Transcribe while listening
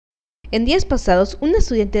En días pasados, una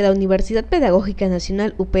estudiante de la Universidad Pedagógica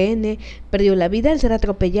Nacional UPN perdió la vida al ser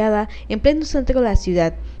atropellada en pleno centro de la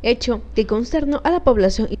ciudad, hecho que consternó a la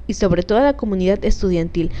población y sobre todo a la comunidad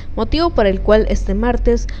estudiantil, motivo por el cual este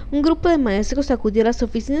martes un grupo de maestros acudió a las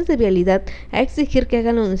oficinas de vialidad a exigir que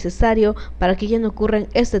hagan lo necesario para que ya no ocurran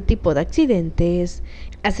este tipo de accidentes.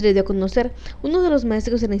 Así le dio a conocer uno de los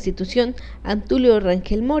maestros de la institución, Antulio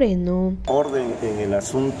Rangel Moreno. Orden en el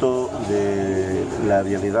asunto de la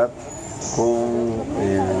vialidad con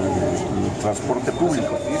el transporte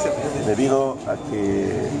público, debido a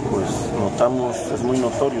que pues notamos, es muy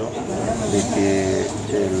notorio de que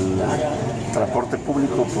el transporte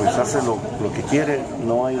público pues hace lo que quiere,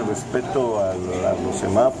 no hay respeto a los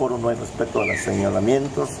semáforos, no hay respeto a los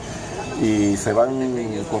señalamientos y se van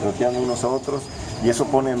correteando unos a otros, y eso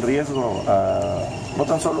pone en riesgo no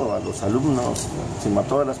tan solo a los alumnos, sino a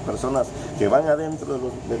todas las personas que van adentro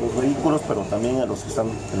de los vehículos, pero también a los que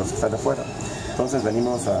están afuera. Entonces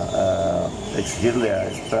venimos a exigirle a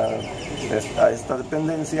esta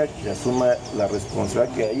dependencia que asuma la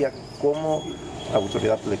responsabilidad que a ella como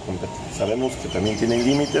autoridad le compete. Sabemos que también tienen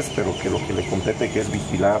límites, pero que lo que le compete que es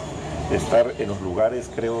vigilar, estar en los lugares,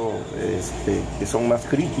 creo, que son más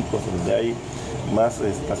críticos, donde hay más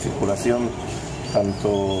circulación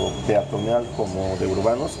tanto peatonal como de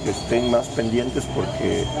urbanos, que estén más pendientes,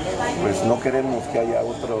 porque pues no queremos que haya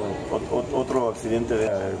otro accidente. De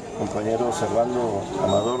compañero Servando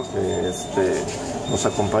Amador, que nos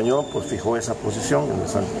acompañó, pues fijó esa posición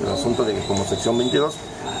en el asunto de que como sección 22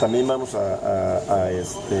 también vamos a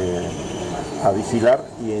vigilar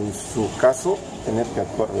y en su caso tener que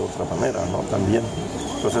actuar de otra manera, ¿no? También.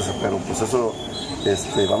 Entonces, pero pues eso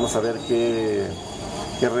vamos a ver qué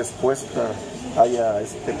respuesta haya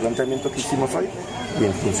este planteamiento que hicimos hoy, y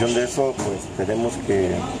en función de eso pues tenemos que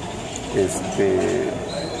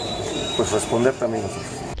pues responder también nosotros.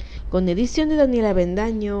 Con edición de Daniela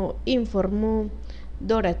Bendaño, informó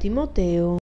Dora Timoteo.